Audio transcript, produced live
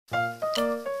Hey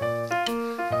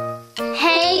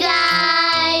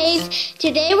guys!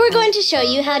 Today we're going to show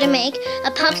you how to make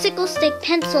a popsicle stick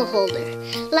pencil holder,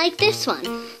 like this one.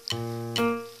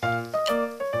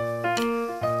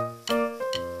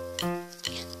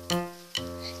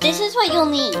 This is what you'll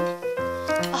need.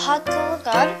 A hot glue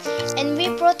gun, and we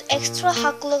brought extra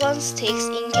hot glue gun sticks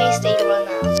in case they run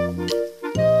out.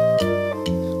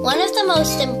 One of the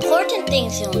most important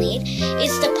things you'll need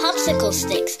is the popsicle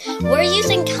sticks. We're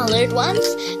using colored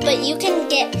ones, but you can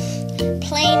get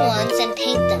plain ones and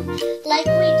paint them, like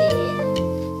we did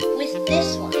with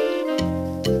this one.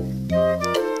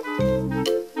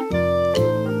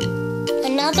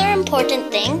 Another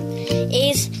important thing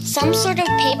is some sort of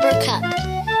paper cup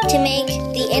to make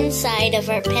the inside of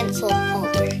our pencil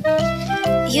holder.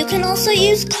 You can also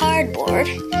use cardboard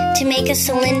to make a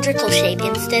cylindrical shape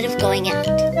instead of going out.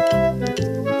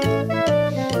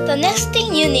 The next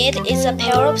thing you need is a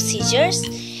pair of scissors.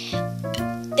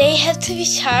 They have to be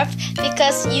sharp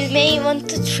because you may want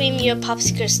to trim your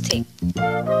popsicle stick.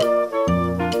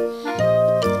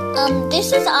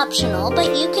 This is optional,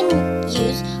 but you can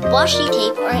use washi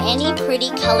tape or any pretty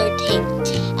colored tape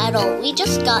at all. We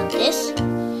just got this,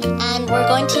 and we're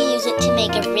going to use it to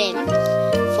make a rim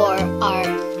for our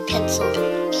pencil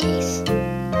case.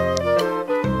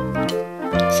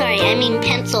 Sorry, I mean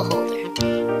pencil holder.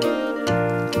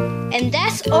 And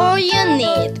that's all you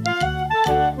need.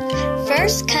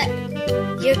 First, cut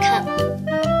your cup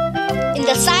In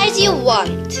the size you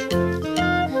want.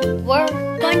 We're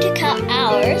going to cut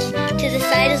ours to the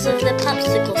size of the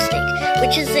popsicle stick,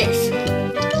 which is this.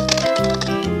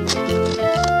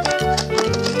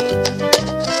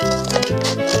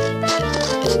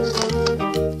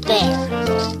 There.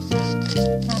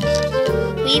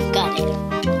 We've got it.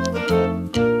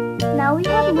 Now we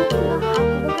have moved to the hot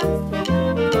glue gun stick.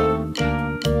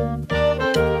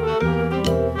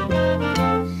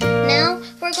 Now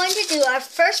we're going to do our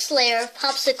first layer of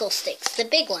popsicle sticks, the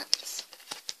big ones.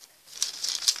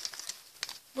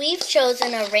 We've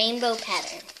chosen a rainbow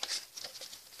pattern.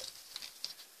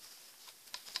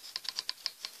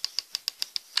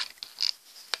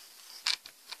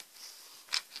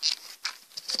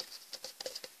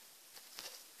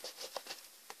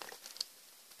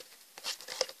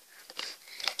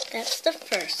 That's the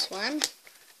first one.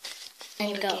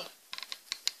 And go.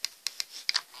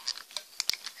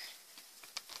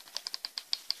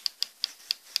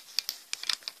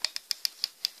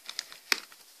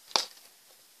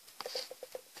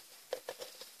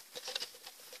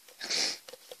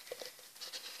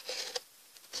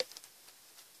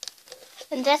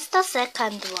 And that's the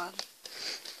second one.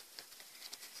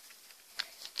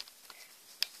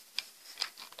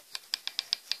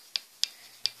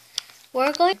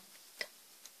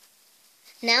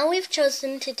 Now we've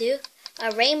chosen to do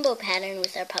a rainbow pattern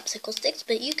with our popsicle sticks,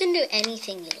 but you can do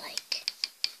anything you like.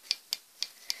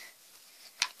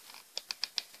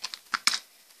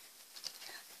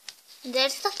 And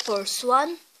that's the first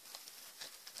one.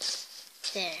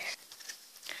 There.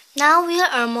 Now we are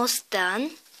almost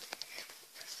done.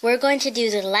 We're going to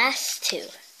do the last two.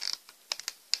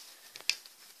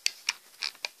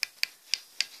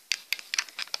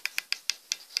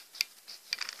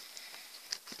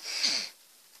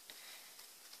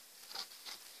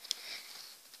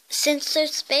 Since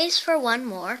there's space for one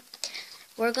more,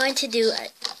 we're going to do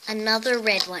another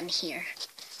red one here.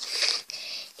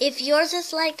 If yours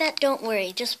is like that, don't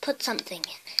worry, just put something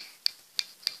in.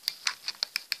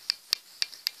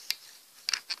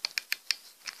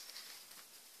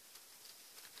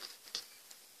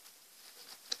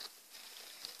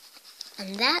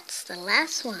 And that's the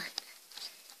last one.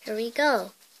 Here we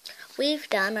go. We've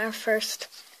done our first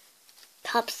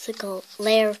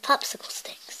layer of popsicle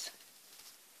sticks.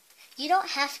 You don't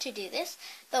have to do this,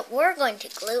 but we're going to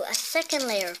glue a second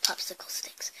layer of popsicle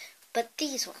sticks. But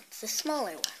these ones, the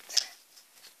smaller ones.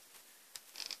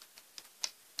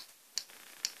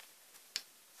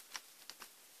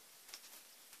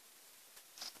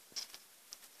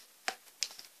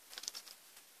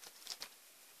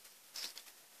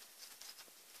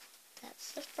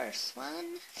 That's the first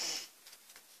one.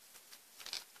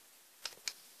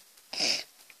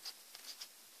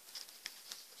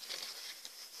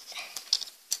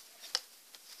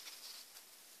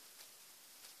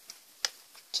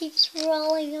 Keeps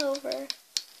rolling over.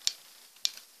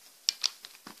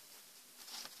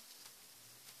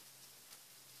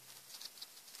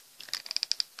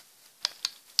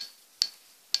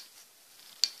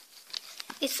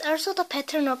 It's also the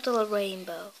pattern of the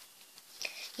rainbow.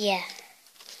 Yeah.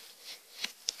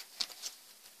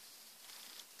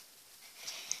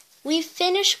 We've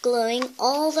finished gluing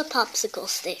all the popsicle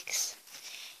sticks.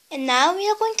 And now we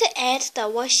are going to add the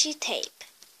washi tape.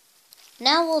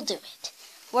 Now we'll do it.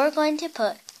 We're going to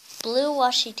put blue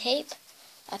washi tape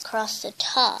across the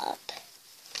top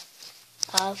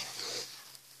of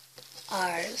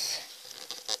ours,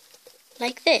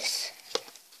 like this.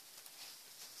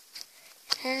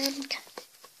 And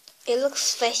it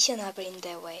looks fashionable in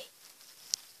that way.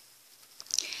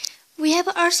 We have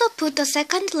also put the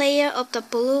second layer of the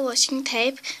blue washing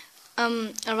tape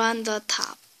around the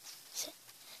top.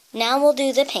 Now we'll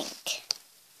do the pink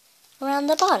around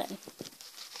the bottom.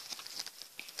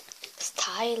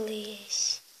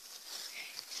 Stylish.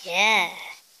 Yeah.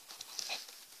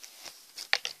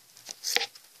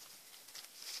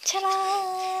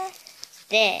 Ta-da!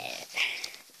 There.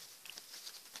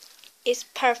 It's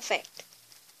perfect.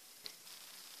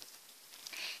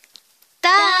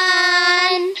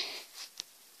 Done!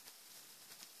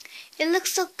 It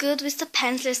looks so good with the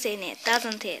pencils in it,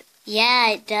 doesn't it? Yeah,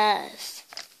 it does.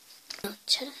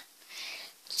 Ta-da!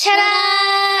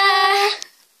 Ta-da!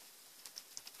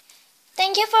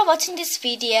 Thank you for watching this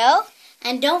video.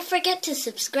 And don't forget to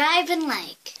subscribe and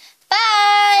like. Bye!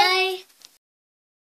 Bye!